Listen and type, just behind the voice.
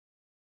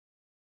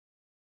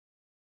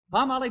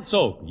Palmolive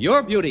Soap,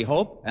 your beauty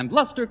hope, and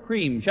Luster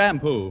Cream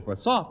Shampoo for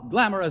soft,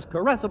 glamorous,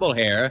 caressable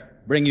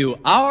hair bring you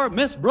Our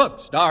Miss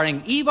Brooks,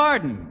 starring Eve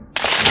Arden.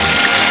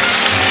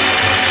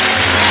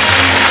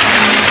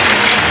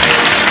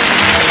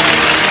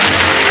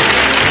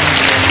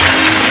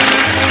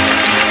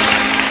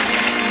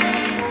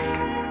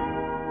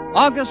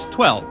 August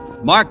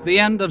 12th marked the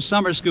end of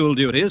summer school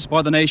duties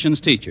for the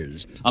nation's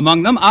teachers.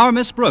 Among them, our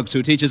Miss Brooks,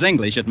 who teaches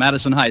English at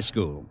Madison High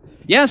School.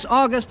 Yes,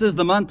 August is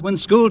the month when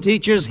school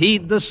teachers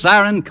heed the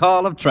siren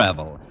call of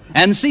travel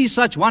and see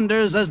such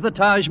wonders as the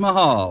Taj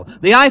Mahal,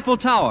 the Eiffel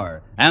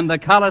Tower, and the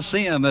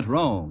Colosseum at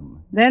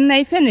Rome. Then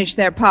they finish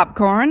their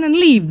popcorn and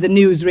leave the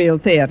newsreel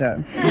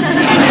theater.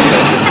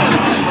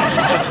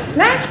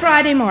 Last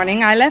Friday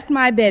morning, I left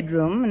my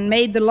bedroom and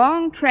made the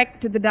long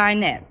trek to the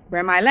dinette,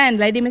 where my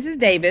landlady, Mrs.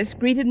 Davis,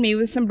 greeted me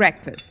with some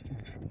breakfast.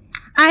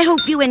 I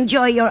hope you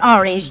enjoy your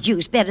orange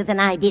juice better than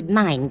I did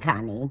mine,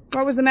 Connie.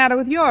 What was the matter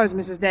with yours,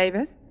 Mrs.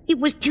 Davis? It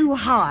was too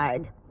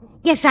hard.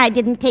 Guess I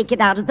didn't take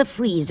it out of the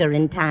freezer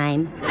in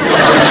time. Oh.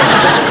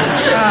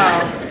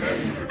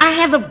 I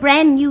have a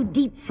brand new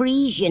deep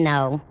freeze, you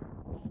know.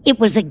 It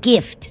was a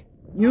gift.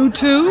 You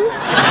too?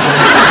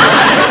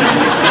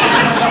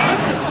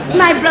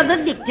 My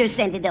brother Victor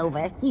sent it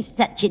over. He's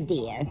such a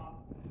dear.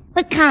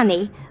 But,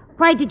 Connie,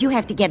 why did you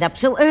have to get up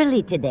so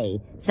early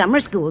today? Summer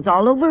school's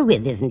all over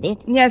with, isn't it?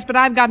 Yes, but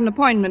I've got an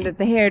appointment at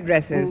the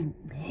hairdresser's.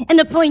 An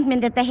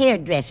appointment at the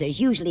hairdresser's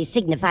usually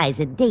signifies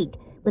a date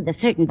with a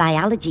certain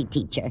biology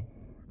teacher.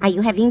 Are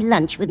you having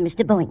lunch with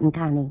Mr. Boynton,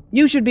 Connie?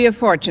 You should be a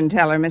fortune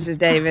teller, Mrs.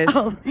 Davis.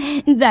 Oh,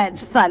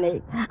 that's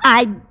funny.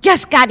 I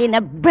just got in a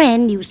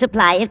brand new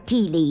supply of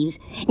tea leaves.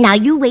 Now,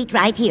 you wait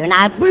right here, and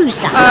I'll brew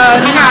some.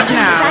 Not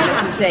now,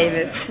 Mrs.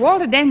 Davis.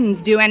 Walter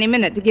Denton's due any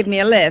minute to give me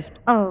a lift.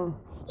 Oh,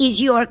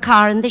 is your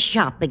car in the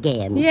shop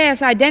again?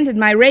 Yes, I dented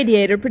my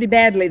radiator pretty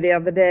badly the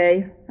other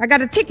day. I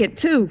got a ticket,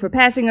 too, for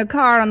passing a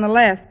car on the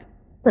left.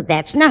 But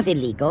that's not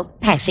illegal,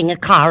 passing a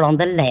car on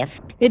the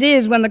left. It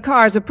is when the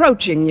car's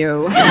approaching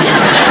you.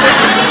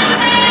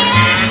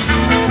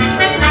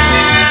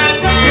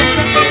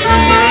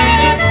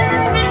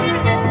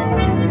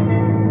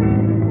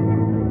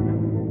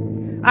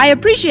 I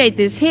appreciate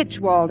this hitch,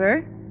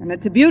 Walter, and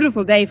it's a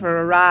beautiful day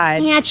for a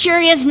ride. Yeah, it sure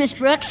is, Miss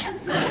Brooks.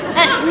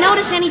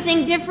 Notice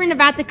anything different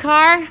about the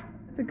car?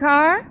 The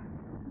car?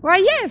 Why,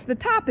 yes, the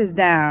top is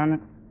down.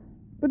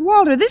 But,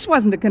 Walter, this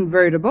wasn't a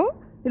convertible.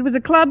 It was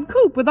a club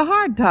coupe with a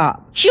hard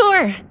top.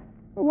 Sure.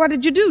 What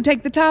did you do,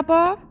 take the top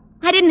off?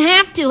 I didn't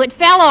have to. It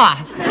fell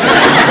off.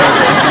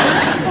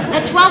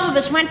 12 of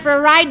us went for a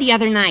ride the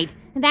other night,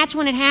 and that's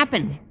when it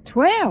happened.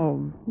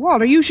 12?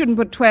 Walter, you shouldn't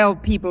put 12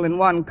 people in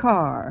one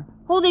car.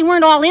 Oh, they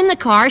weren't all in the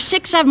car.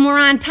 6 of them were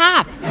on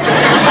top.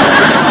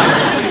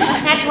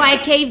 That's why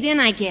it caved in,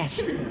 I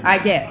guess. I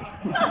guess.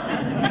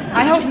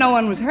 I hope no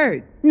one was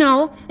hurt.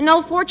 No,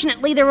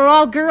 fortunately, there were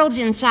all girls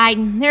inside,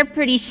 and they're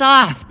pretty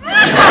soft.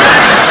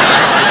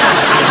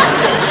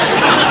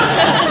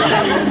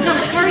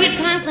 Harriet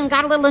Conklin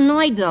got a little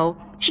annoyed, though.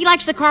 She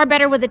likes the car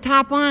better with the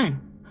top on.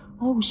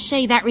 Oh,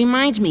 say, that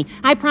reminds me.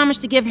 I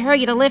promised to give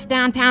Harriet a lift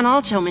downtown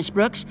also, Miss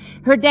Brooks.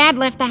 Her dad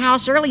left the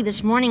house early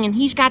this morning, and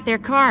he's got their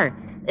car.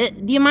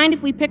 Do you mind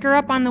if we pick her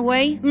up on the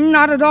way?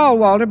 Not at all,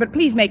 Walter, but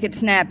please make it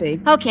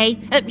snappy. Okay.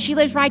 She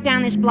lives right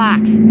down this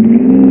block.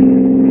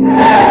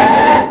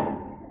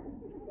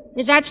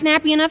 Is that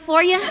snappy enough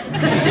for you?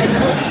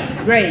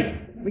 Great.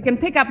 We can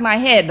pick up my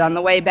head on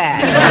the way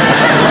back.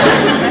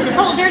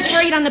 Oh, there's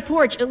Harriet on the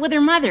porch with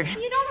her mother.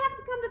 You don't have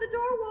to come to the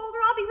door, Walter.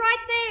 I'll be right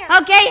there.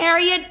 Okay,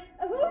 Harriet.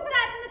 Who's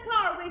that in the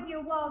car with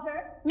you,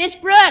 Walter? Miss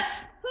Brooks.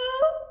 Who?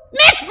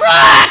 Miss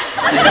Brooks!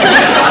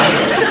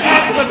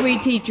 That's what we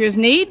teachers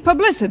need,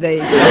 publicity.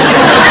 Could you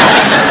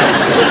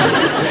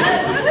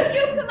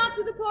come up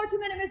to the porch a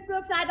minute, Miss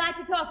Brooks? I'd like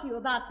to talk to you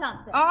about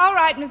something. All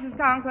right, Mrs.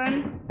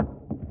 Conklin.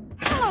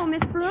 Hello,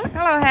 Miss Brooks.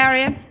 Hello,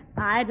 Harriet.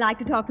 I'd like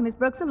to talk to Miss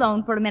Brooks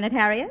alone for a minute,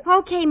 Harriet.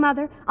 Okay,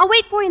 Mother. I'll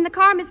wait for you in the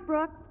car, Miss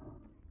Brooks.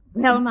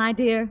 Well, my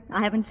dear,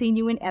 I haven't seen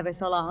you in ever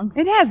so long.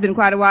 It has been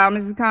quite a while,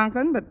 Mrs.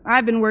 Conklin, but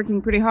I've been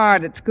working pretty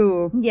hard at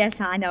school. Yes,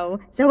 I know.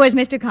 So is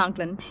Mr.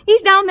 Conklin.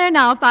 He's down there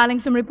now filing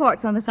some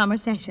reports on the summer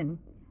session.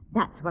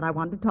 That's what I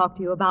wanted to talk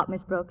to you about,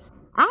 Miss Brooks.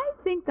 I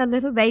think a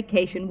little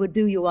vacation would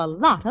do you a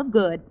lot of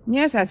good.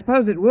 Yes, I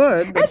suppose it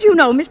would. But... As you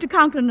know, Mr.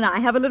 Conklin and I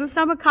have a little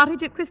summer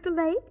cottage at Crystal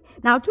Lake.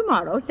 Now,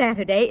 tomorrow,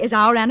 Saturday, is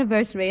our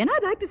anniversary, and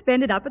I'd like to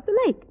spend it up at the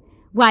lake.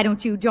 Why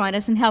don't you join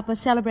us and help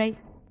us celebrate?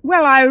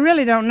 Well, I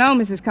really don't know,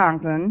 Mrs.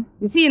 Conklin.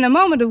 You see, in a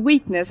moment of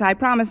weakness, I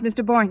promised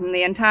Mr. Boynton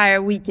the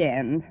entire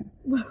weekend.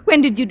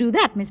 When did you do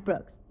that, Miss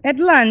Brooks? At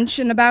lunch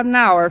in about an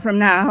hour from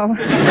now.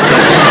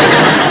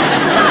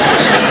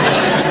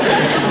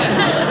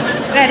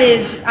 That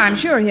is, I'm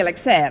sure he'll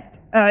accept.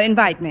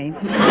 Invite me.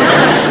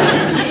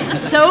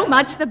 So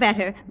much the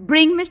better.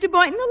 Bring Mr.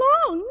 Boynton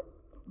along.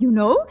 You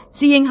know,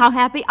 seeing how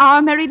happy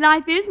our married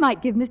life is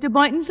might give Mr.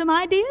 Boynton some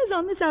ideas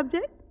on the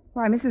subject.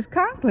 Why, Mrs.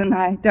 Conklin,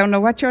 I don't know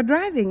what you're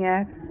driving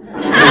at.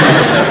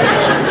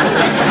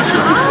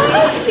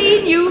 I've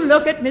seen you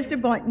look at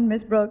Mr. Boynton,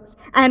 Miss Brooks.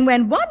 And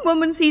when one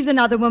woman sees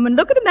another woman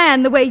look at a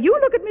man the way you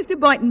look at Mr.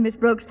 Boynton, Miss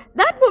Brooks,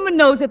 that woman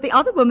knows that the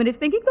other woman is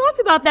thinking thoughts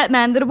about that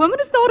man that a woman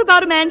has thought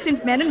about a man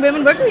since men and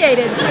women were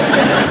created.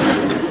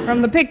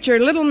 From the picture,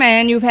 little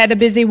man, you've had a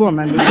busy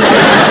woman.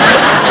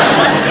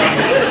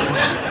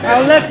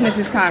 Oh, look,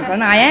 Mrs.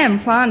 Conklin, I am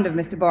fond of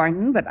Mr.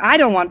 Boynton, but I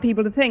don't want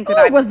people to think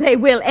that Well, they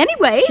will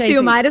anyway, so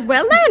you might as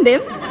well land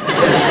him.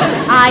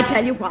 I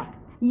tell you what.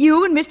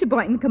 You and Mr.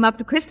 Boynton come up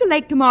to Crystal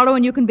Lake tomorrow,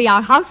 and you can be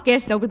our house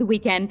guests over the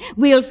weekend.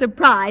 We'll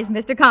surprise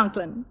Mr.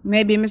 Conklin.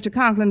 Maybe Mr.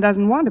 Conklin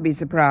doesn't want to be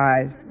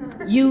surprised.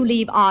 You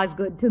leave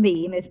Osgood to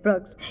me, Miss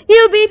Brooks.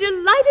 He'll be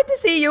delighted to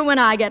see you when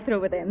I get through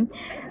with him.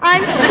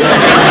 I'm sure...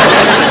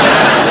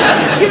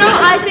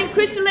 I think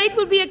Crystal Lake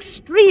will be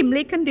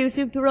extremely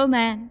conducive to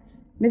romance.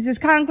 Mrs.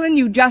 Conklin,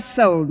 you just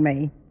sold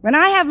me. When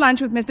I have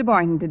lunch with Mr.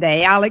 Boynton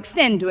today, I'll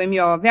extend to him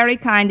your very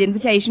kind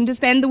invitation to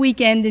spend the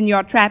weekend in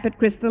your trap at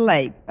Crystal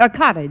Lake. A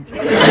cottage.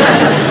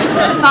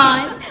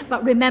 Fine.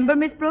 But remember,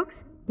 Miss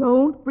Brooks,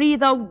 don't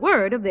breathe a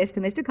word of this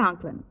to Mr.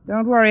 Conklin.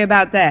 Don't worry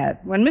about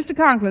that. When Mr.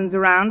 Conklin's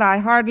around, I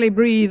hardly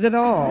breathe at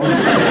all.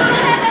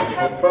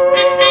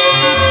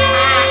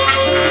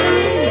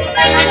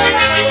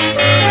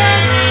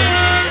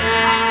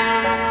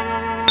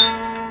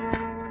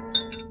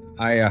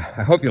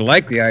 I hope you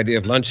like the idea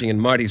of lunching in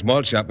Marty's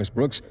malt shop, Miss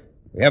Brooks.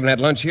 We haven't had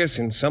lunch here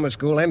since summer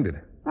school ended.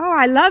 Oh,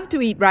 I love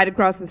to eat right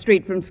across the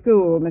street from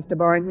school, Mr.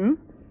 Boynton.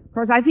 Of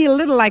course, I feel a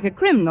little like a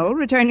criminal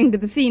returning to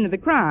the scene of the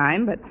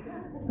crime, but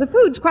the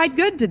food's quite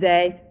good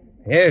today.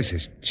 Yes,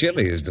 his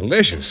chili is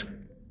delicious.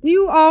 Do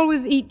you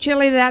always eat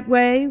chili that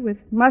way, with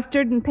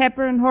mustard and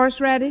pepper and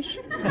horseradish?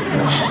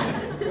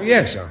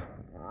 Yes,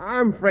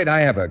 I'm afraid I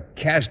have a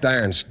cast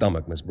iron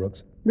stomach, Miss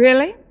Brooks.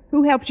 Really?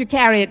 Who helped you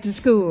carry it to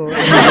school? Well,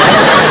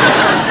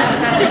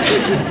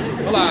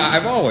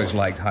 I've always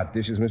liked hot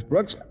dishes, Miss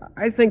Brooks.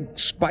 I think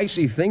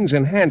spicy things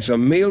enhance a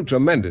meal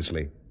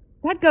tremendously.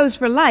 That goes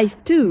for life,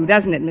 too,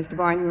 doesn't it, Mr.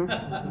 Boynton?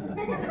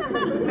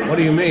 What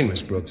do you mean,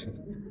 Miss Brooks?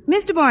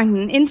 Mr.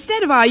 Boynton,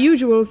 instead of our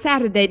usual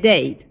Saturday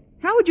date,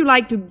 how would you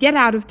like to get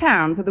out of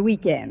town for the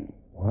weekend?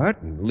 What?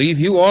 Leave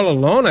you all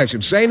alone? I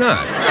should say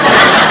not.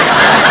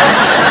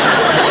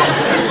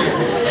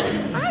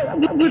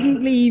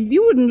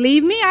 You wouldn't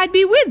leave me. I'd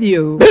be with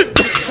you.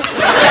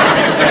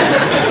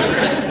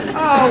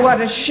 Oh,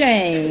 what a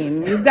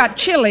shame. You've got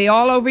chili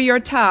all over your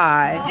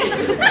tie.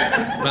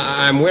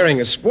 I'm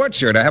wearing a sports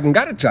shirt. I haven't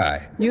got a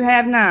tie. You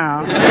have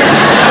now.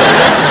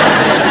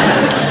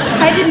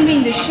 I didn't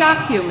mean to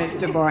shock you,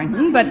 Mr.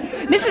 Boynton, but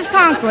Mrs.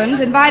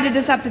 Conklin's invited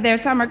us up to their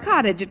summer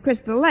cottage at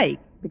Crystal Lake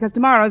because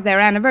tomorrow's their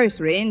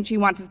anniversary, and she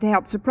wants us to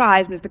help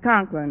surprise Mr.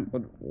 Conklin.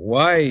 But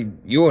why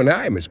you and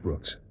I, Miss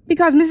Brooks?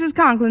 Because Mrs.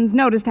 Conklin's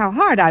noticed how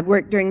hard I've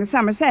worked during the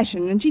summer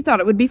session, and she thought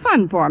it would be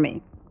fun for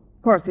me.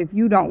 Of course, if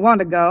you don't want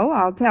to go,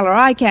 I'll tell her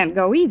I can't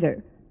go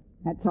either.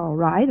 That's all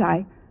right.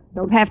 I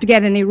don't have to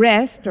get any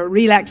rest or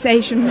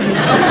relaxation in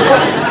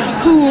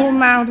cool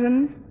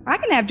mountains. I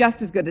can have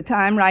just as good a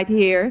time right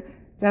here,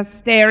 just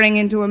staring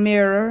into a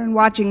mirror and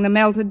watching the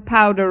melted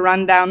powder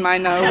run down my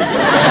nose.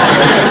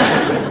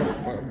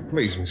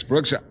 Please, Miss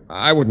Brooks,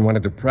 I wouldn't want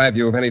to deprive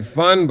you of any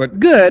fun, but...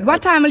 Good.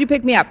 What time will you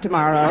pick me up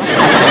tomorrow?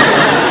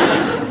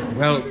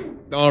 Well,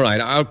 all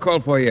right. I'll call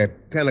for you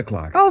at 10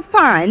 o'clock. Oh,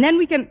 fine. Then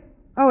we can...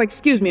 Oh,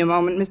 excuse me a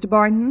moment, Mr.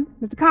 Boynton.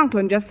 Mr.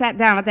 Conklin just sat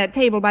down at that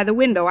table by the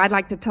window. I'd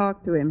like to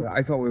talk to him.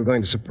 I thought we were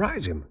going to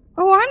surprise him.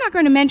 Oh, I'm not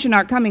going to mention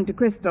our coming to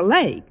Crystal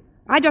Lake.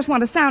 I just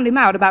want to sound him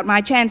out about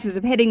my chances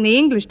of heading the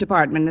English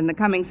department in the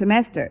coming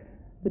semester.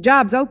 The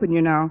job's open,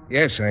 you know.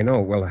 Yes, I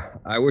know. Well,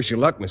 I wish you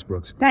luck, Miss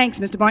Brooks. Thanks,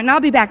 Mr. Boynton.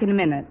 I'll be back in a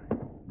minute.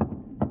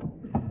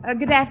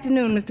 Good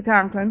afternoon, Mr.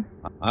 Conklin.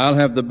 I'll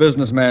have the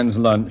businessman's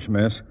lunch,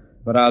 miss,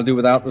 but I'll do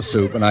without the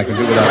soup, and I can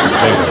do without the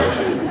potatoes.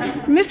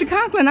 Mr.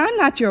 Conklin, I'm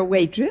not your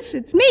waitress.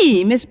 It's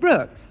me, Miss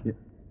Brooks.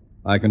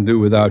 I can do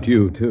without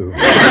you, too.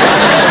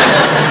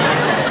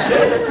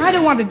 I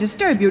don't want to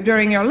disturb you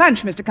during your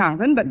lunch, Mr.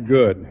 Conklin, but...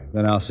 Good.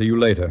 Then I'll see you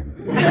later.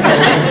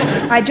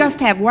 I just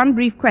have one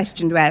brief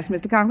question to ask,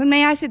 Mr. Conklin.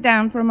 May I sit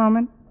down for a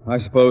moment? I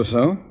suppose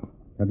so.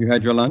 Have you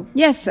had your lunch?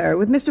 Yes, sir,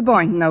 with Mr.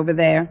 Boynton over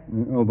there.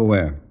 Over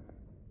where?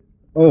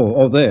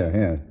 Oh, there,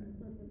 yes.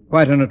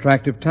 Quite an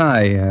attractive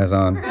tie he has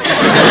on.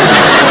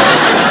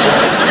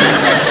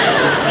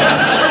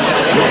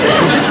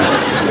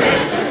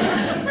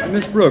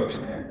 Miss Brooks,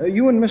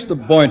 you and Mr.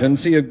 Boynton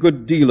see a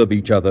good deal of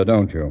each other,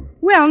 don't you?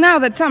 Well, now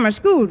that summer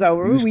school's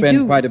over, you we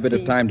spend quite a bit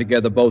of time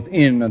together both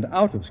in and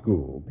out of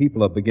school.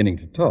 People are beginning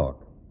to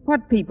talk.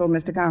 What people,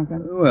 Mr.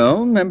 Conklin?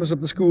 Well, members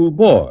of the school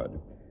board.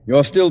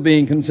 You're still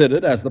being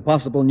considered as the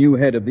possible new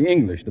head of the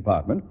English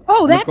department.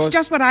 Oh, that's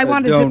just what I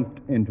wanted Don't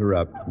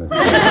interrupt, Miss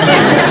Brooks.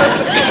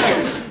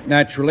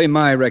 Naturally,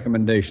 my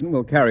recommendation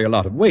will carry a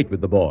lot of weight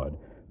with the board.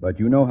 But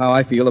you know how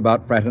I feel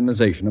about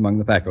fraternization among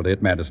the faculty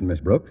at Madison, Miss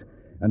Brooks.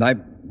 And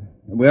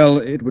well,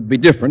 it would be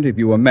different if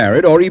you were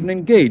married or even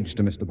engaged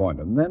to Mr.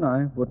 Boynton. Then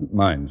I wouldn't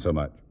mind so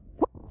much.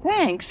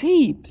 Thanks,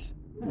 heaps.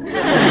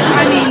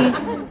 I mean,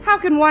 how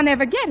can one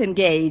ever get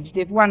engaged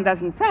if one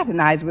doesn't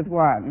fraternize with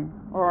one?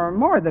 Or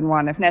more than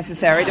one, if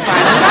necessary, to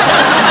find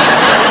another.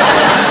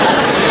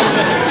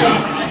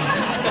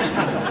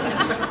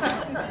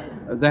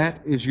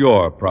 That is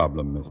your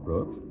problem, Miss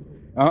Brooks.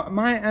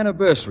 My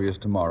anniversary is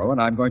tomorrow,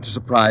 and I'm going to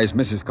surprise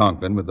Mrs.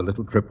 Conklin with a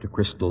little trip to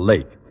Crystal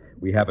Lake.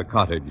 We have a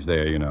cottage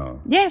there, you know.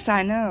 Yes,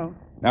 I know.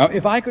 Now,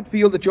 if I could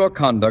feel that your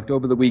conduct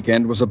over the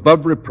weekend was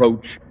above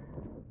reproach,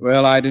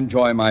 well, I'd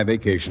enjoy my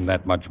vacation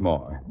that much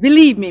more.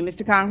 Believe me,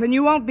 Mr. Conklin,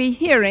 you won't be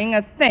hearing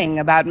a thing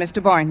about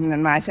Mr. Boynton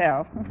and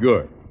myself.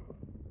 Good.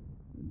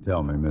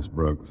 Tell me, Miss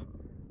Brooks,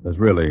 there's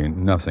really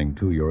nothing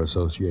to your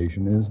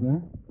association, is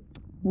there?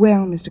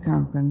 Well, Mr.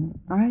 Conklin,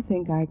 I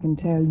think I can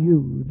tell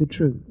you the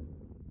truth.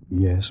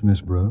 Yes,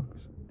 Miss Brooks?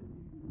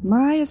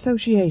 My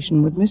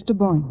association with Mr.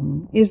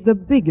 Boynton is the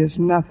biggest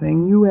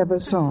nothing you ever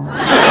saw.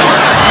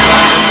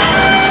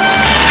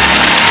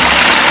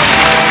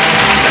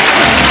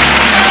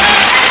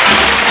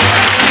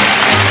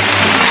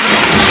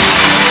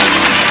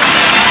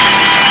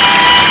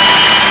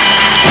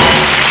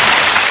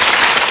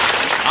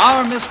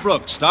 Our Miss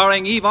Brooks,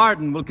 starring Eve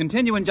Arden, will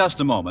continue in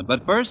just a moment.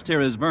 But first,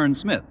 here is Vern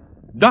Smith.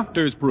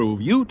 Doctors prove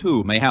you,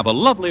 too, may have a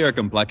lovelier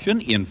complexion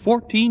in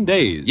 14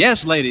 days.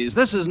 Yes, ladies,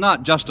 this is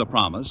not just a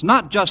promise,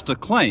 not just a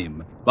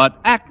claim, but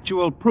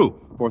actual proof.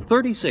 For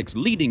 36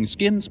 leading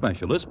skin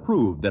specialists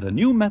proved that a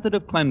new method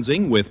of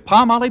cleansing with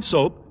palm olive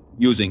soap,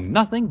 using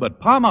nothing but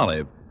palm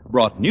olive,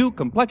 brought new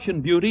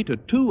complexion beauty to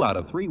 2 out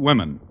of 3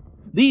 women.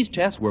 These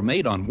tests were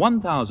made on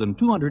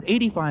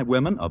 1,285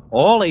 women of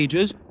all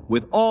ages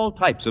with all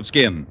types of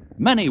skin,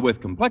 many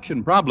with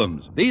complexion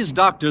problems. These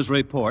doctors'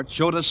 reports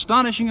showed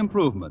astonishing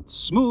improvements,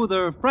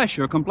 smoother,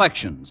 fresher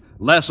complexions,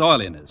 less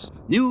oiliness,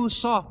 new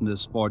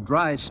softness for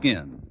dry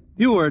skin,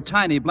 fewer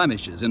tiny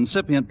blemishes,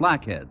 incipient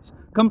blackheads,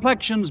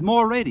 complexions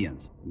more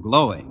radiant,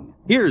 glowing.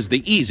 Here's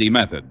the easy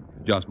method.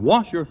 Just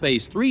wash your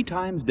face 3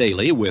 times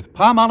daily with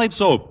palm olive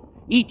soap.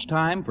 Each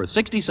time for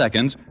 60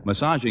 seconds,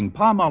 massaging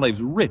palm olive's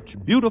rich,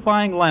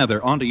 beautifying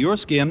lather onto your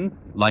skin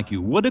like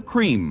you would a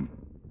cream.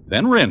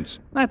 Then rinse.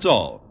 That's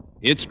all.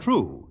 It's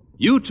true.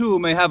 You, too,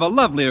 may have a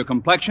lovelier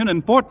complexion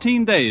in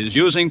 14 days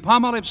using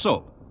palm olive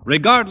soap,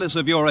 regardless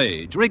of your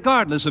age,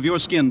 regardless of your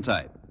skin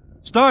type.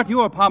 Start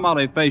your palm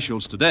olive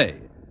facials today.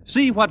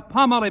 See what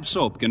palm olive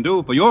soap can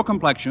do for your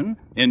complexion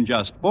in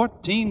just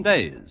 14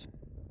 days.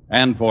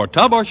 And for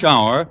tub or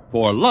shower,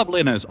 for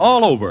loveliness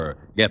all over,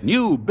 get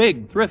new,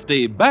 big,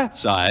 thrifty,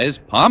 bath-size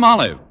palm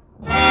olive.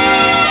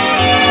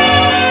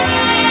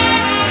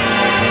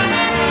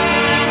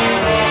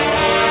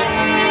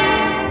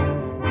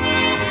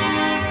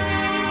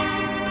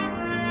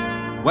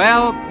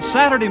 Well,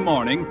 Saturday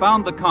morning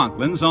found the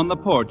Conklins on the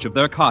porch of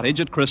their cottage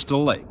at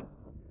Crystal Lake.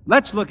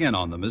 Let's look in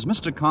on them as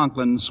Mr.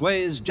 Conklin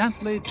sways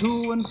gently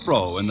to and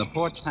fro in the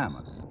porch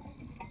hammock.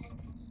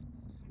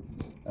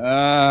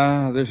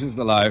 This is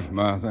the life,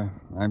 Martha.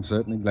 I'm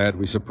certainly glad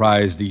we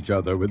surprised each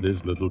other with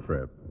this little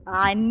trip.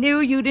 I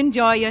knew you'd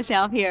enjoy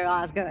yourself here,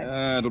 Osgood.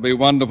 It'll be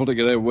wonderful to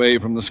get away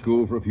from the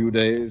school for a few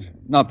days.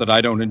 Not that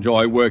I don't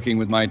enjoy working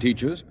with my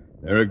teachers.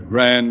 They're a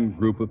grand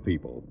group of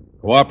people.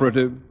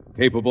 Cooperative,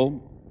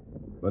 capable.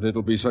 But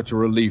it'll be such a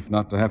relief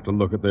not to have to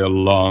look at their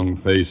long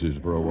faces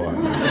for a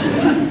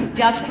while.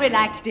 Just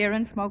relax, dear,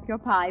 and smoke your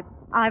pipe.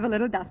 I've a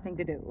little dusting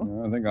to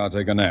do. I think I'll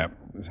take a nap.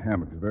 This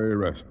hammock is very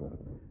restful.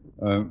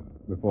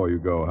 Before you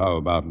go, how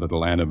about a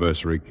little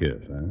anniversary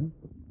kiss, huh?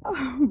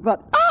 Oh,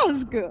 but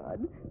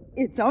Osgood,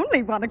 it's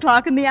only 1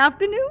 o'clock in the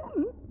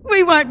afternoon.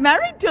 We weren't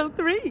married till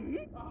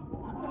 3.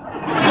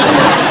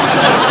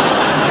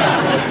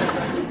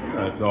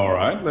 That's all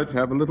right. Let's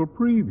have a little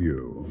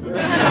preview.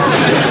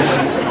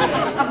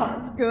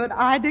 Osgood,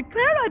 I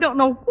declare I don't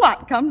know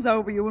what comes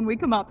over you when we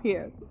come up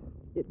here.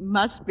 It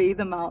must be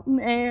the mountain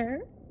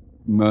air.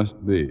 Must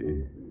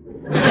be.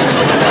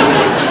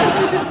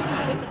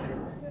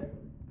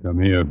 Come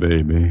here,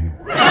 baby.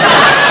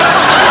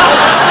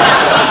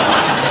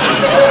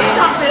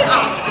 Stop it,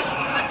 Osgood.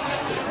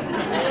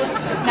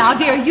 Now,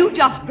 dear, you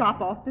just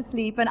drop off to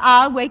sleep, and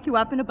I'll wake you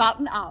up in about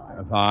an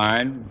hour.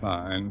 Fine,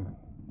 fine.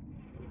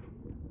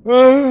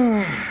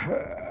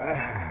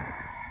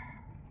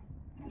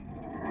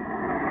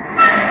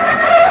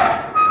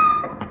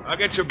 I'll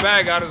get your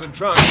bag out of the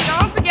trunk.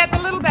 Don't forget the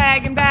little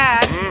bag in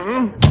bed.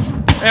 Mm-hmm.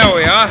 There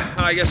we are.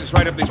 I guess it's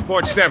right up these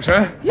porch steps,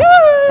 huh?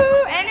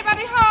 Yoo-hoo!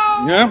 Anybody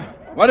home? Yeah?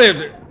 What is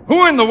it?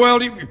 Who in the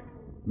world you...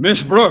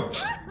 Miss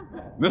Brooks.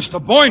 Mr.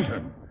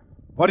 Boynton.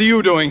 What are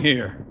you doing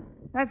here?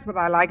 That's what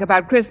I like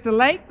about Crystal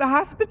Lake, the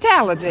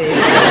hospitality.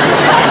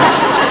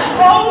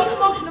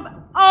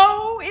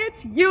 Oh,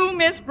 it's you,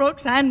 Miss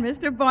Brooks, and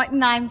Mr.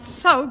 Boynton. I'm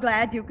so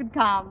glad you could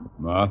come.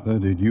 Martha,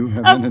 did you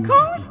have Of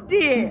course,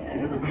 dear.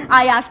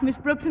 I asked Miss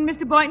Brooks and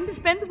Mr. Boynton to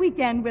spend the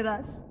weekend with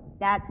us.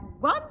 That's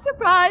one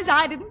surprise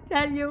I didn't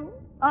tell you.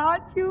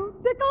 Aren't you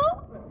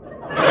tickled?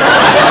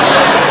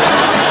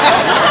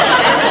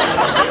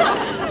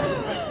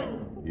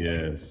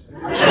 Yes.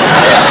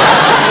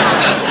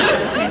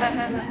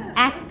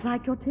 Act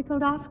like you're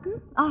tickled,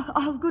 Oscar.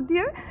 Osgood,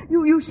 dear.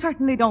 You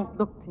certainly don't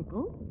look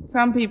tickled.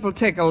 Some people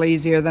tickle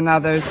easier than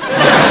others.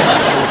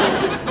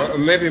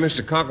 Maybe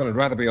Mr. Conklin would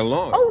rather be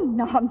alone. Oh,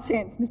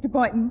 nonsense, Mr.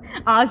 Boynton.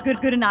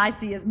 Osgood and I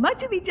see as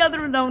much of each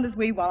other alone as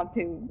we want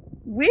to.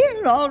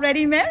 We're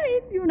already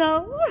married, you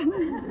know.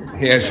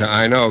 Yes,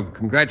 I know.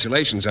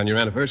 Congratulations on your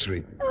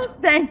anniversary. Oh,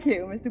 thank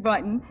you, Mr.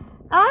 Boynton.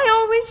 I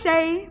always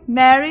say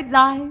married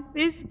life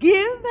is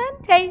give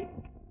and take.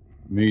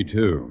 Me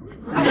too.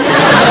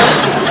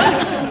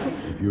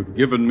 If you'd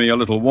given me a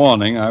little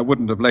warning, I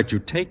wouldn't have let you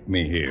take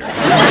me here.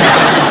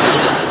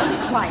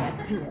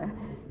 Quiet, dear.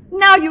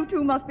 Now you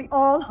two must be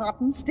all hot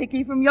and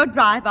sticky from your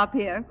drive up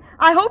here.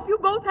 I hope you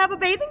both have a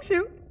bathing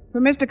suit. For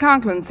Mr.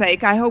 Conklin's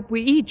sake, I hope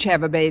we each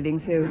have a bathing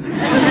suit. Well,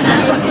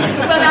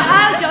 now,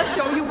 I'll just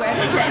show you where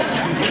to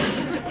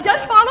change.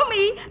 Just follow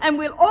me, and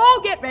we'll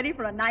all get ready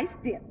for a nice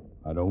dip.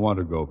 I don't want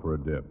to go for a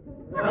dip.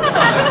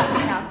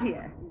 Now,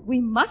 dear,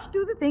 we must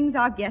do the things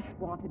our guests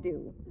want to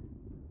do.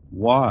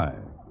 Why?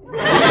 Well,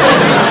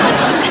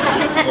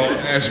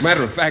 as a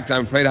matter of fact,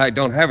 I'm afraid I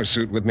don't have a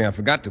suit with me. I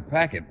forgot to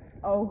pack it.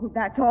 Oh,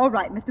 that's all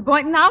right, Mr.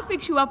 Boynton. I'll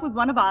fix you up with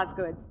one of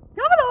Osgood's.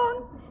 Come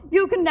along.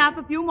 You can nap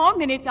a few more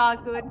minutes,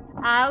 Osgood.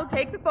 I'll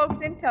take the folks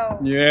in tow.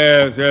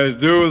 Yes,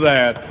 do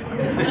that.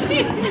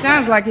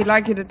 Sounds like he'd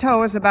like you to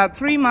tow us about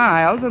 3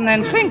 miles and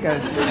then sink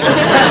us.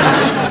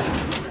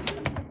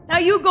 Now,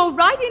 you go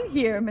right in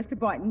here, Mr.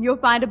 Boynton. You'll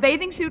find a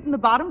bathing suit in the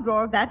bottom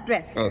drawer of that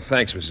dresser. Oh,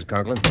 thanks, Mrs.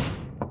 Conklin.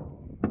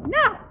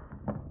 Now,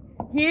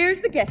 here's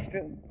the guest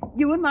room.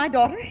 You and my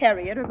daughter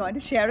Harriet are going to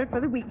share it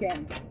for the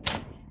weekend.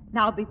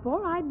 Now,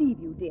 before I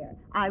leave you, dear,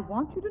 I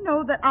want you to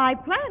know that I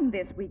planned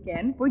this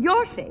weekend for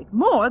your sake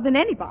more than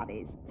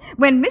anybody's.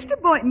 When Mr.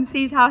 Boynton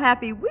sees how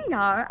happy we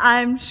are,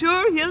 I'm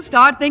sure he'll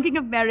start thinking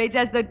of marriage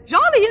as the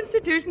jolly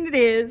institution it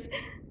is.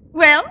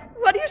 Well,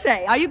 what do you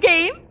say? Are you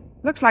game?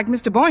 Looks like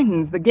Mr.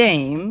 Boynton's the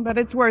game, but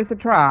it's worth a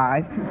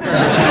try.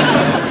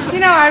 You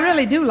know, I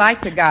really do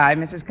like the guy,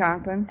 Mrs.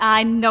 Conklin.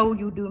 I know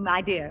you do,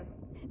 my dear.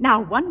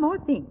 Now, one more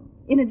thing.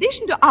 In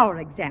addition to our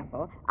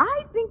example,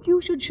 I think you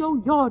should show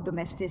your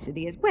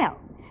domesticity as well.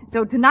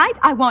 So tonight,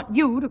 I want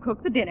you to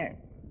cook the dinner.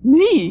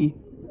 Me?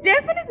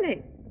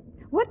 Definitely.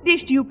 What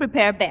dish do you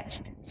prepare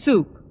best?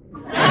 Soup.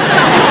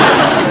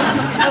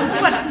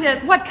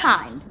 What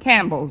kind?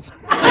 Campbell's.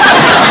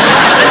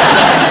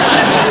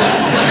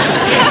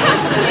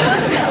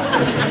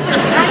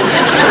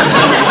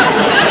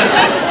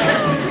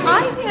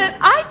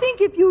 I think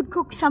if you'd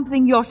cook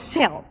something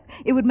yourself,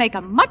 it would make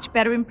a much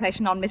better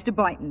impression on Mr.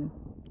 Boynton.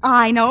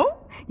 I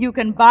know. You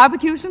can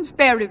barbecue some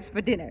spare ribs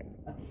for dinner.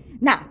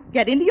 Now,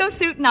 get into your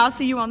suit and I'll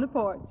see you on the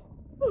porch.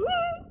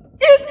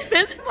 Isn't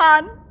this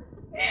fun?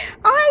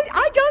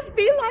 I just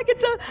feel like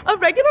it's a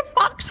regular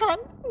fox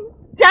hunt.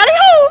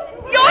 Tally-ho!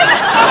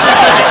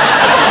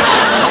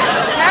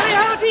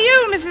 Tally-ho to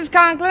you, Mrs.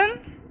 Conklin.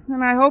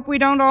 And I hope we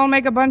don't all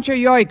make a bunch of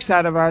yoiks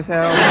out of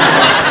ourselves.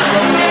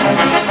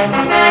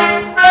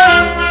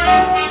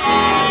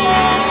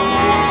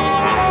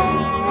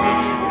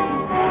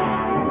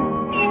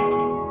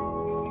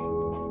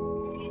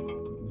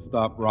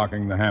 Stop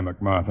rocking the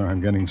hammock, Martha.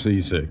 I'm getting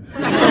seasick.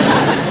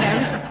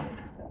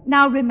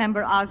 Now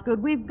remember,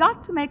 Osgood, we've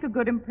got to make a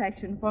good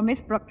impression for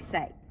Miss Brooks'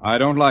 sake. I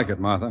don't like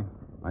it, Martha.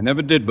 I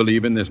never did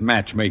believe in this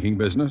matchmaking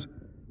business.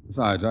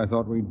 Besides, I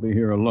thought we'd be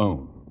here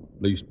alone,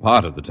 at least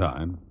part of the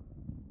time.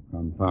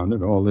 Confound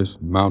it, all this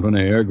mountain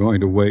air going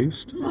to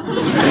waste.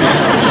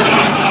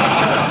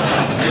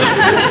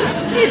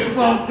 It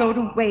won't go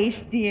to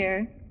waste,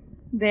 dear.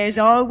 There's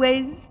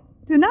always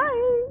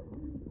tonight.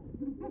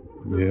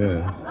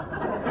 Yeah.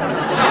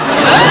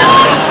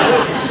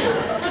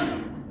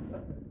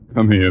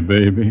 Come here,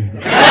 baby.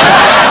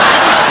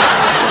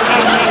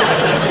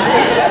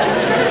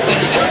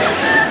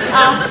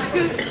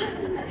 Osgood,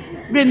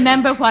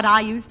 remember what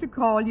I used to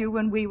call you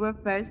when we were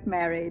first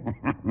married?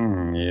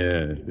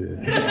 Yes.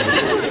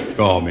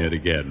 Call me it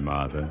again,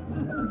 Martha.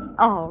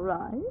 All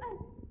right.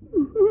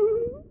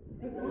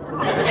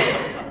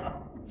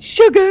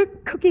 Sugar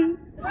cookie.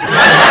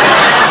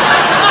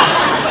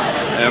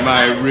 Am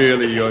I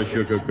really your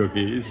sugar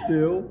cookie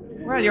still?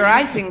 Well, your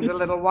icing's a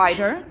little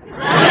whiter.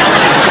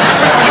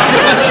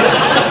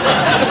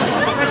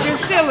 But you're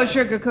still a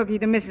sugar cookie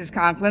to Mrs.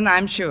 Conklin,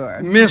 I'm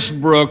sure. Miss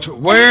Brooks,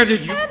 where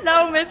did you...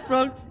 Hello, Miss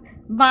Brooks.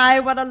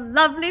 My, what a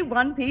lovely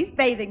one-piece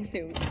bathing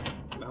suit.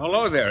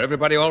 Hello there.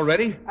 Everybody all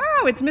ready?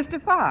 Oh, it's Mr.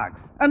 Fox.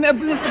 Mr.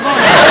 Boynton.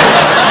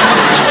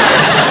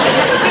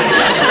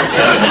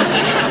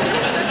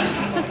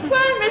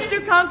 Well,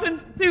 Mr.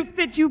 Conklin's suit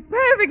fits you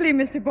perfectly,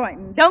 Mr.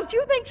 Boynton. Don't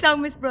you think so,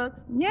 Miss Brooks?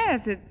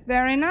 Yes, it's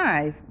very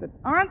nice, but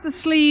aren't the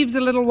sleeves a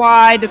little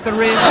wide at the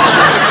wrist?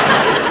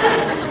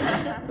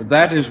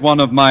 That is one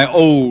of my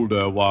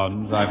older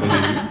ones, I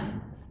believe.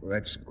 Well,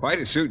 that's quite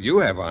a suit you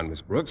have on, Miss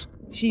Brooks.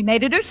 She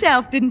made it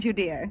herself, didn't you,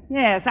 dear?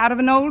 Yes, out of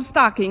an old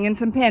stocking and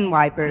some pen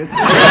wipers.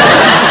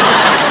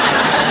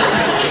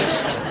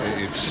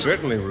 It's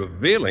certainly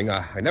revealing.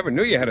 I never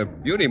knew you had a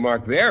beauty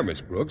mark there, Miss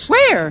Brooks.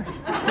 Where?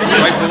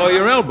 Right below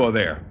your elbow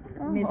there.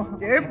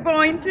 Mr.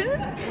 Boynton,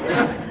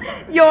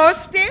 you're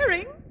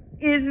staring.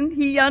 Isn't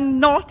he a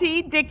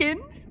naughty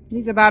Dickens?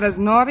 He's about as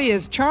naughty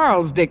as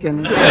Charles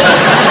Dickens.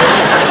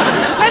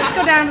 Let's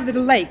let's go down to the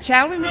lake,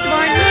 shall we, Mr.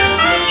 Boynton?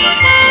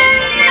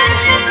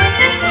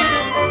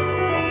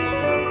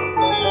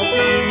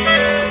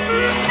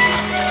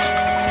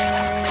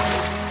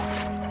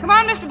 Come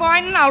on, Mr.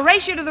 Boynton. I'll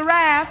race you to the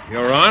raft.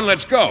 You're on.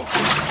 Let's go.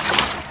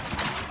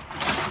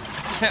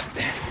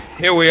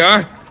 Here we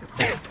are.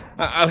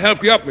 I'll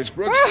help you up, Miss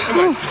Brooks. Come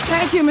on.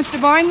 Thank you, Mr.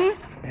 Boynton.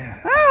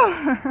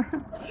 Oh.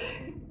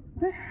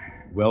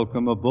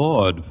 Welcome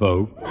aboard,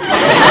 folks.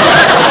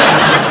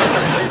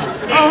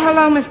 Oh,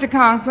 hello, Mr.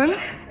 Conklin.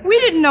 We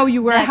didn't know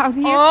you were out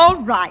here.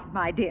 All right,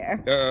 my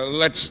dear.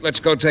 Let's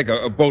go take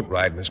a boat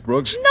ride, Miss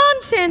Brooks.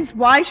 Nonsense.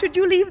 Why should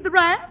you leave the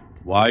raft?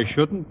 Why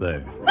shouldn't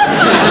they?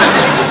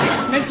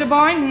 Mr.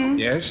 Boynton.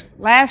 Yes?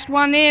 Last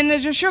one in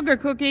is a sugar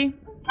cookie.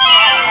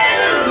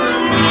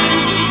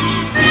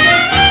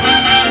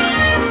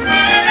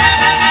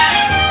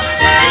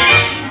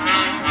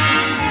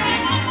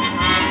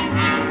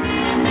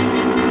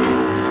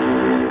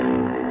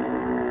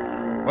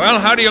 Well,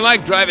 how do you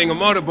like driving a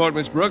motorboat,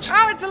 Miss Brooks?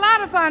 Oh, it's a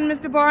lot of fun,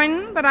 Mr.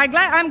 Boynton, but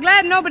I'm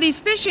glad nobody's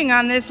fishing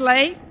on this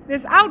lake.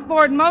 This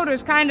outboard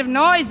motor's kind of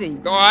noisy.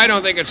 Oh, I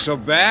don't think it's so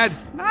bad.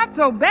 Not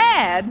so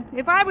bad.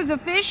 If I was a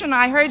fish and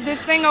I heard this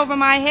thing over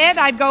my head,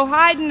 I'd go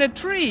hide in a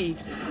tree.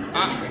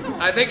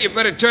 I think you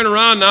better turn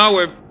around now.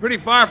 We're pretty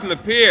far from the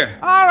pier.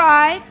 All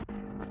right.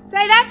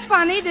 Say, that's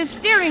funny. This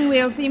steering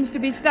wheel seems to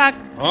be stuck.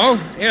 Oh?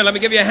 Here, let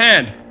me give you a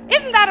hand.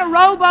 Isn't that a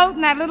rowboat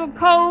in that little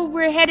cove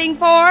we're heading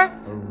for? A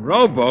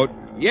rowboat?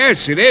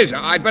 Yes, it is.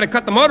 I'd better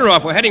cut the motor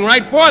off. We're heading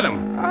right for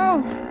them.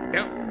 Oh.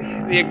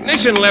 The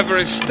ignition lever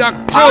is stuck,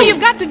 too. Oh,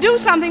 you've got to do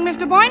something,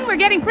 Mr. Boynton. We're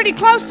getting pretty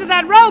close to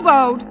that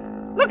rowboat.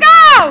 Look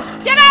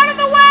out! Get out of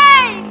the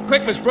way!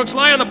 Quick, Miss Brooks,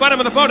 lie on the bottom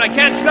of the boat. I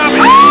can't stop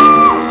it.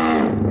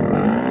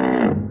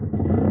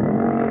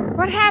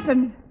 What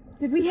happened?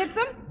 Did we hit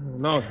them?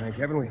 No, thank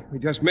heaven. We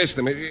just missed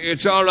them.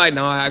 It's all right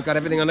now. I've got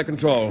everything under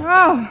control.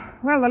 Oh,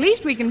 well, the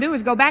least we can do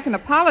is go back and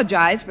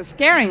apologize for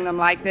scaring them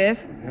like this.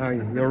 Oh,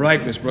 you're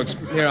right, Miss Brooks.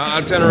 Here,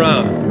 I'll turn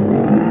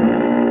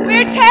around.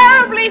 We're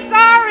terribly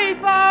sorry,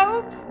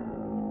 folks.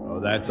 Oh,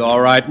 that's all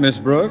right, Miss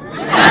Brooks.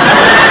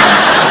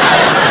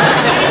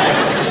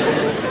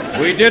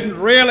 We didn't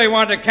really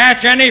want to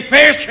catch any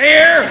fish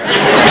here.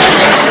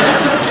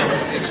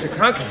 It's the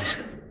Conklins.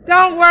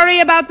 Don't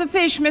worry about the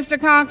fish, Mr.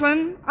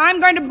 Conklin.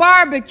 I'm going to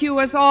barbecue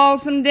us all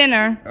some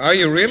dinner. Are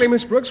you really,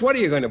 Miss Brooks? What are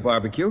you going to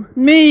barbecue?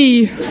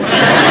 Me.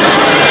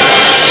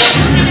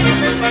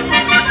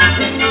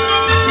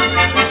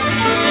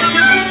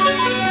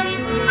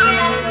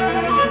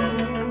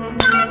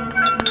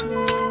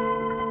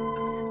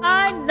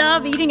 I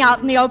love eating out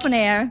in the open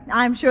air.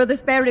 I'm sure the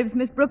spare ribs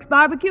Miss Brooks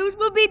barbecues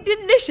will be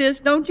delicious.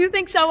 Don't you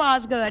think so,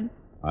 Osgood?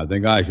 I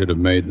think I should have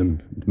made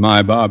them. It's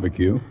my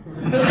barbecue.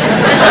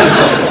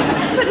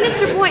 But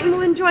Mr. Boynton will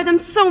enjoy them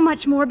so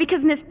much more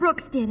because Miss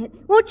Brooks did it.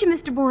 Won't you,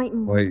 Mr.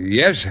 Boynton? Well,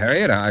 yes,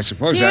 Harriet. I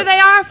suppose Here they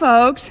are,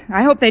 folks.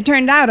 I hope they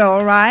turned out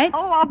all right.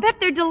 Oh, I'll bet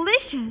they're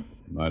delicious.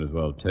 Might as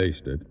well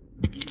taste it.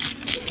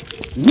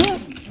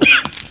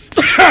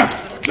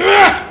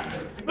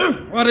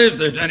 What is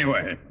this,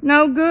 anyway?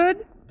 No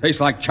good? Tastes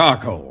like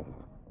charcoal.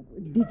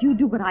 Did you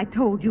do what I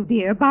told you,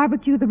 dear?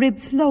 Barbecue the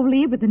ribs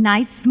slowly with a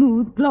nice,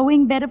 smooth,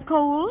 glowing bed of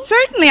coals?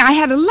 Certainly, I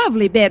had a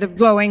lovely bed of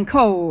glowing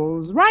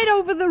coals right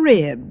over the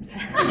ribs.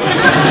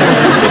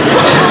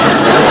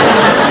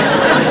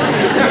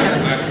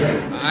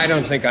 I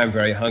don't think I'm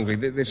very hungry.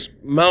 This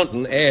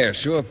mountain air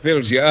sure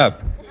fills you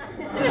up.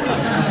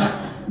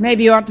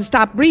 Maybe you ought to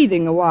stop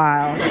breathing a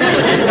while. You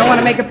don't want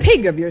to make a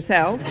pig of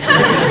yourself.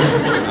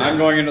 I'm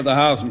going into the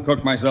house and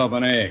cook myself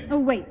an egg. Oh,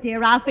 wait,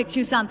 dear. I'll fix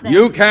you something.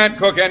 You can't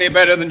cook any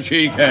better than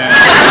she can.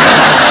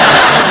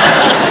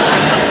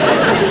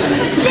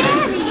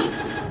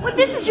 Daddy! Well,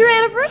 this is your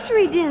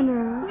anniversary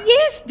dinner.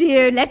 Yes,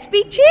 dear. Let's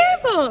be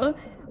cheerful.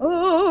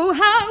 Oh,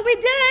 how we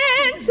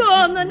danced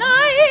on the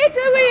night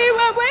we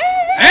were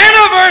wed.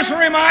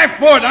 Anniversary, my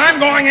foot! I'm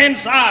going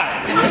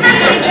inside.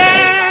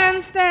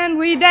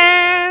 We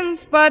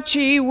danced, but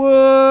she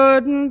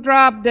wouldn't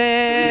drop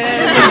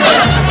dead.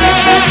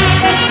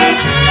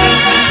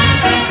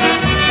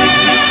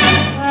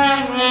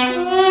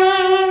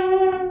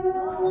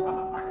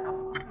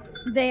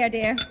 There,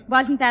 dear.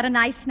 Wasn't that a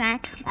nice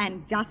snack?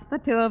 And just the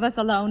two of us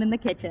alone in the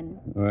kitchen.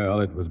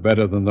 Well, it was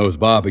better than those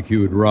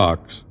barbecued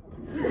rocks.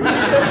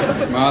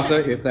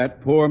 Martha, if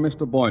that poor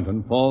Mr.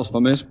 Boynton falls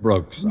for Miss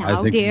Brooks, Now,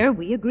 I think... dear,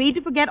 we agreed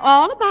to forget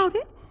all about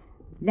it.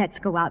 Let's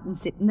go out and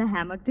sit in the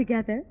hammock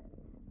together.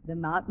 The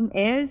mountain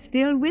air's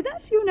still with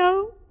us, you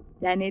know.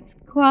 And it's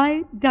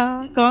quite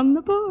dark on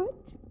the porch.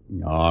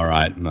 All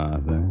right,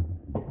 Martha.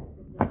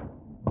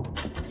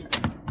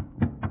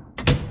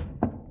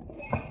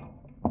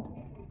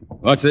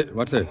 What's it?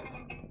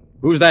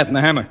 Who's that in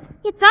the hammock?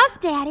 It's us,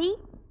 Daddy.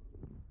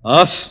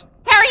 Us?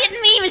 Harriet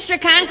and me, Mr.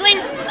 Conklin.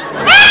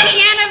 Happy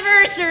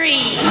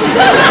anniversary!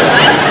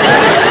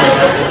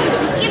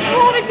 It's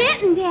Walter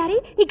Denton, Daddy.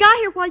 He got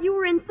here while you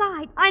were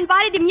inside. I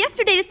invited him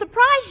yesterday to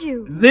surprise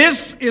you.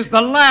 This is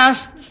the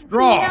last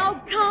straw.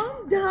 Now,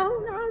 calm down,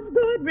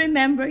 Osgood.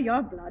 Remember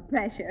your blood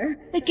pressure.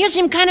 It gives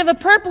him kind of a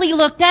purpley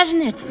look,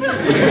 doesn't it?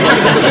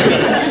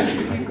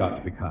 got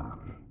to be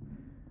calm.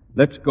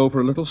 Let's go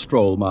for a little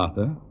stroll,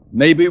 Martha.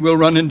 Maybe we'll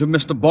run into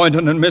Mr.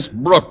 Boynton and Miss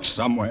Brooks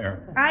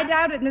somewhere. I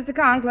doubt it, Mr.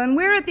 Conklin.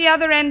 We're at the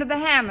other end of the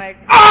hammock.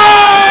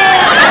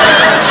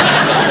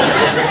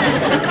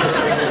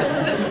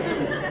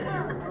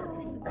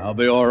 I'll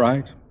be all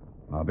right.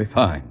 I'll be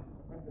fine.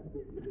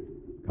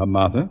 Come,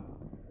 Martha.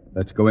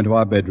 Let's go into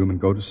our bedroom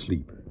and go to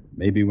sleep.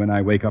 Maybe when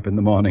I wake up in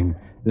the morning,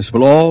 this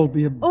will all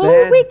be a bad...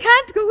 Oh, we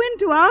can't go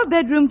into our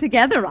bedroom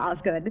together,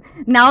 Osgood.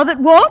 Now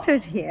that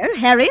Walter's here,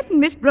 Harriet and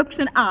Miss Brooks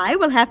and I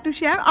will have to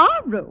share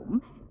our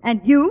room.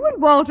 And you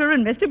and Walter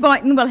and Mr.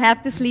 Boynton will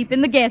have to sleep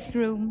in the guest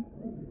room.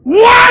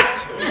 What?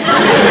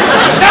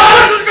 Now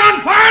this has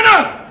gone far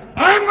enough!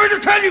 I'm going to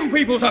tell you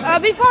people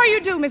something. Before you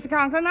do, Mr.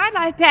 Conklin, I'd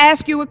like to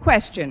ask you a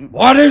question.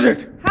 What is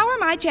it? How are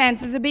my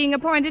chances of being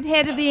appointed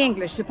head of the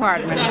English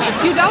department?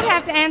 You don't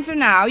have to answer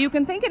now. You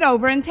can think it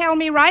over and tell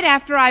me right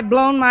after I've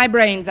blown my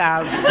brains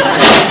out.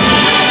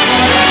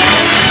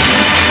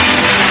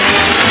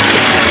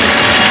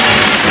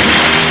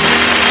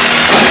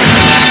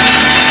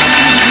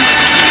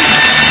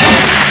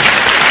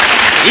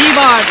 Eve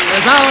Arden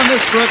as our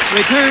Miss Brooks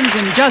returns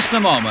in just a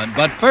moment.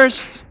 But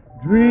first...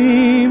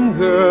 Dream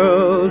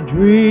girl,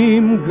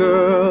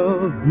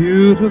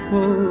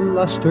 beautiful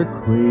luster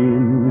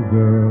cream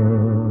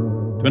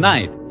girl.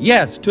 Tonight,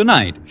 yes,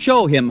 tonight,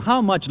 show him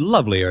how much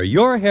lovelier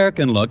your hair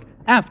can look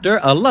after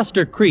a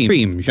Luster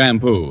Cream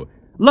shampoo.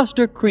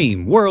 Luster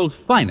Cream, world's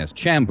finest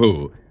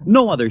shampoo.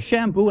 No other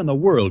shampoo in the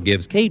world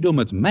gives Kay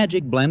Daumit's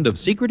magic blend of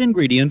secret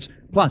ingredients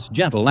plus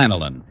gentle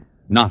lanolin.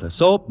 Not a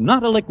soap,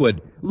 not a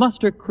liquid.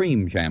 Luster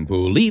Cream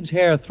shampoo leaves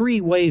hair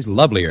 3 ways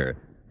lovelier.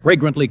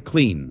 Fragrantly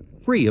clean,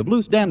 free of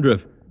loose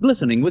dandruff,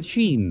 glistening with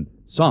sheen,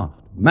 soft,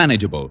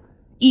 manageable.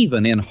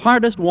 Even in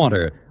hardest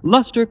water,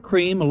 Luster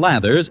Cream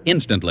lathers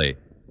instantly.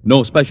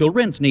 No special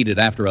rinse needed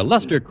after a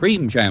Luster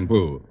Cream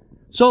shampoo.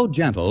 So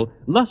gentle,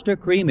 Luster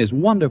Cream is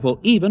wonderful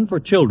even for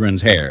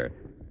children's hair.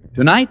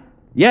 Tonight,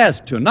 yes,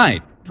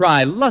 tonight,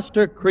 try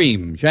Luster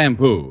Cream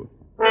shampoo.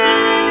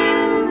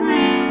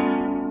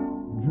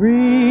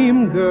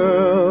 Dream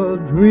girl,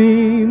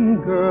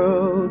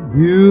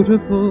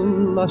 beautiful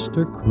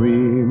luster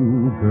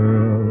cream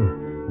girl.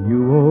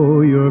 You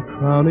owe your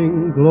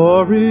crowning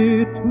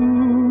glory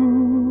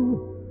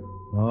to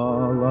a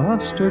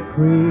luster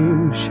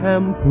cream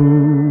shampoo.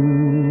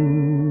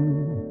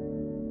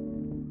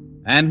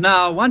 And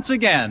now, once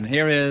again,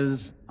 here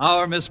is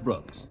our Miss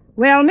Brooks.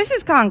 Well,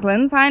 Mrs.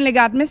 Conklin finally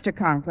got Mr.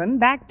 Conklin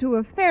back to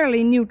a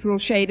fairly neutral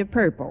shade of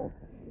purple.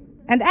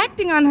 And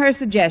acting on her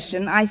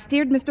suggestion, I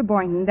steered Mr.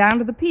 Boynton down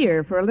to the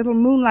pier for a little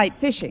moonlight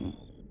fishing.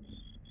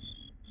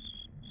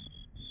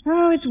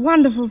 Oh, it's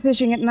wonderful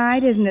fishing at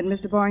night, isn't it,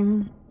 Mr.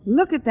 Boynton?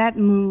 Look at that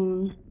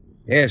moon.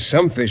 Yes,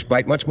 some fish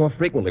bite much more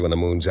frequently when the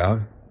moon's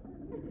out.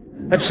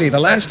 Let's see, the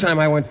last time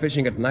I went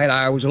fishing at night,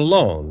 I was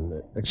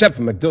alone. Except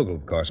for McDougal,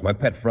 of course, my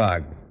pet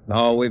frog.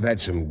 Oh, we've had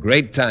some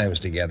great times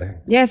together.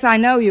 Yes, I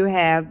know you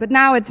have, but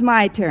now it's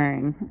my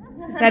turn.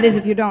 That is,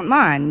 if you don't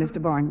mind, Mr.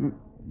 Boynton.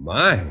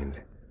 Mind?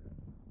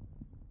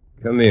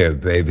 Come here,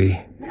 baby.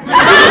 Why,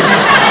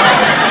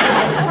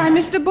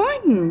 Mr.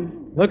 Boynton.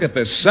 Look at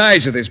the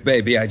size of this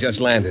baby I just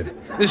landed.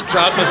 This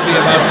trout must be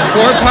about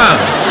 4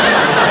 pounds.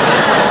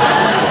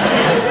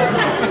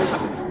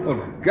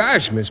 Oh,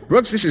 gosh, Miss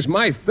Brooks, this is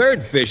my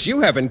 3rd fish.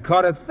 You haven't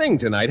caught a thing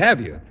tonight, have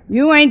you?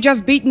 You ain't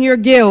just beating your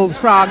gills,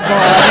 frog boy.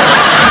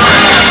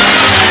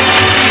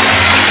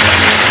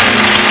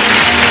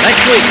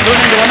 Next week, tune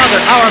into another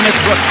Our Miss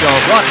Brooks show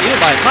brought to you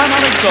by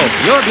Palmolive Soap,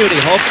 Your Beauty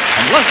Hope,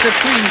 and Luster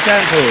Cream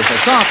Shampoo for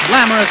soft,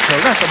 glamorous,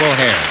 caressable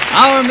hair.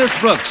 Our Miss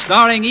Brooks,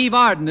 starring Eve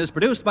Arden, is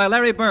produced by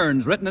Larry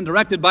Burns, written and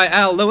directed by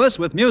Al Lewis,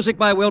 with music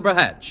by Wilbur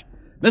Hatch.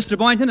 Mr.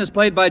 Boynton is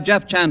played by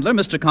Jeff Chandler,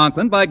 Mr.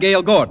 Conklin by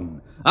Gail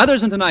Gordon.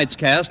 Others in tonight's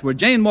cast were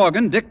Jane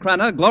Morgan, Dick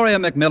Crenna, Gloria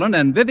McMillan,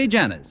 and Vivi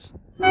Janis.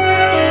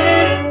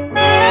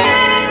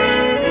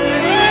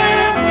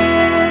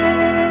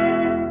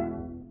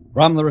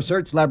 From the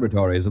research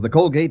laboratories of the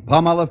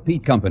Colgate-Palmolive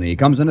Peat Company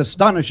comes an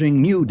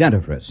astonishing new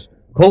dentifrice.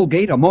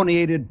 Colgate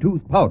Ammoniated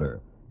Tooth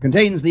Powder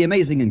contains the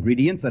amazing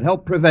ingredients that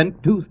help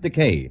prevent tooth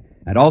decay,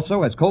 and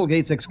also has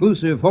Colgate's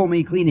exclusive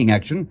foamy cleaning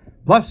action,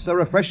 plus a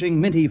refreshing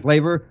minty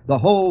flavor the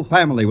whole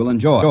family will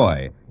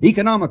enjoy.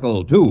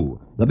 Economical, too.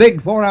 The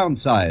big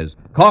 4-ounce size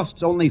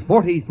costs only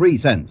 43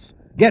 cents.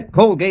 Get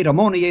Colgate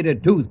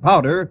Ammoniated Tooth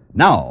Powder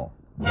now.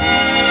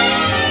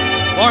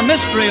 For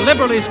mystery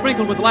liberally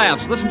sprinkled with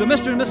laughs, listen to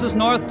Mr. and Mrs.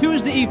 North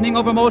Tuesday evening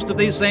over most of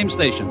these same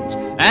stations.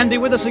 And be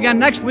with us again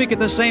next week at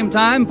the same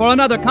time for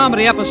another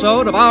comedy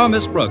episode of Our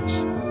Miss Brooks.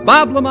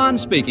 Bob Lamont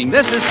speaking.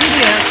 This is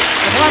CBS,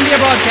 the Columbia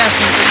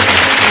Broadcasting System.